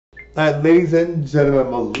And ladies and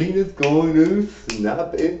gentlemen, Melina's going to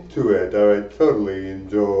snap into it. Alright, totally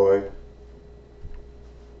enjoy.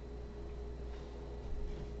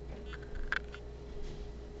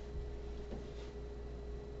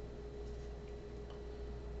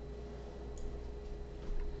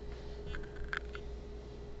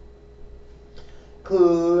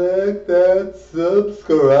 Click that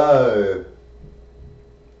subscribe.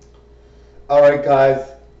 Alright guys,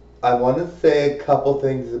 I want to say a couple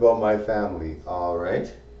things about my family,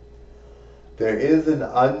 alright? There is an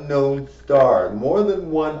unknown star, more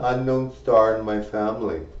than one unknown star in my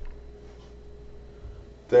family.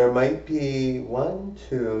 There might be one,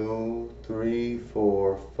 two, three,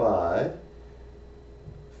 four, five,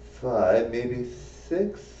 maybe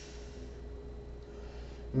six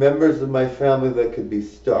members of my family that could be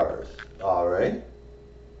stars, alright?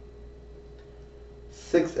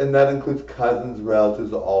 Six, and that includes cousins,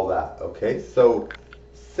 relatives, all that, okay? So,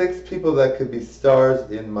 six people that could be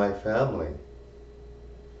stars in my family.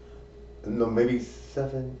 No, maybe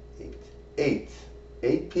seven, eight. Eight.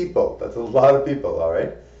 Eight people. That's a lot of people,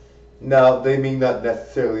 alright? Now, they may not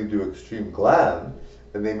necessarily do extreme glam,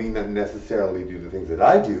 and they may not necessarily do the things that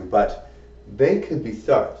I do, but they could be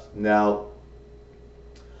stars. Now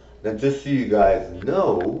just so you guys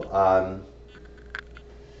know,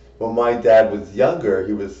 when my dad was younger,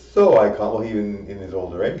 he was so iconic. Well, even in his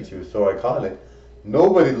older age, he was so iconic.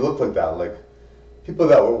 Nobody looked like that. Like, people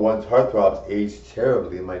that were once heartthrobs aged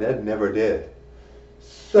terribly, and my dad never did.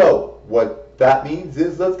 So, what that means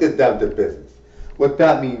is, let's get down to business. What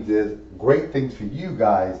that means is great things for you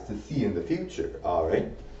guys to see in the future, alright?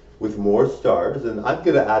 With more stars, and I'm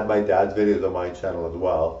going to add my dad's videos on my channel as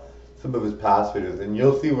well, some of his past videos, and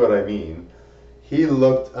you'll see what I mean. He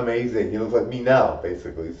looked amazing. He looks like me now,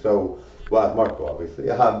 basically. So, well, Marco, obviously.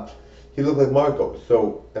 He looked like Marco.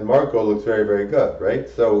 So, and Marco looks very, very good, right?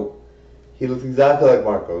 So, he looks exactly like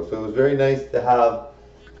Marco. So, it was very nice to have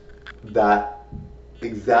that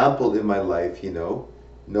example in my life,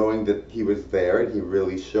 knowing that he was there and he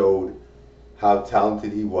really showed how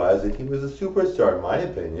talented he was. And he was a superstar, in my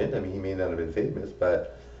opinion. I mean, he may not have been famous,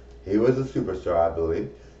 but he was a superstar, I believe,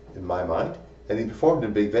 in my mind. And he performed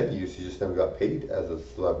in big venues. He just never got paid as a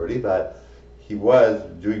celebrity, but he was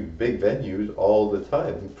doing big venues all the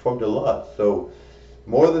time. He performed a lot. So,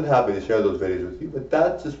 more than happy to share those videos with you. But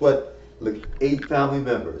that's just what, like, 8 family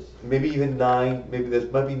members, maybe even 9, maybe there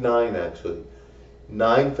might be 9 actually.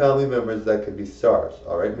 9 family members that could be stars,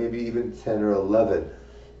 all right? Maybe even 10 or 11.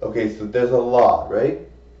 Okay, so there's a lot, right?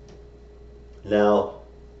 Now,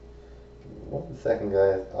 1 second,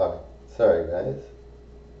 guys. Oh, sorry, guys.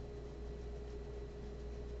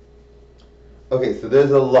 Okay, so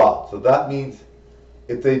there's a lot. So that means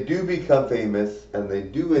if they do become famous and they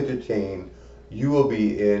do entertain, you will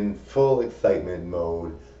be in full excitement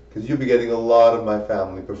mode because you'll be getting a lot of my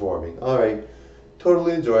family performing. All right,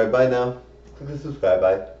 totally enjoy. Bye now. Click the subscribe.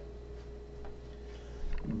 Bye.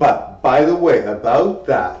 But by the way, about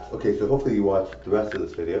that, okay, so hopefully you watched the rest of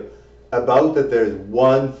this video. About that, there's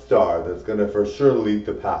one star that's gonna for sure lead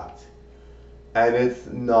the pack, and it's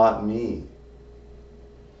not me.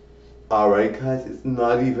 All right, guys, it's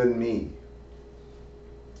not even me.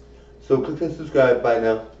 So click the subscribe. Bye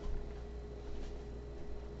now.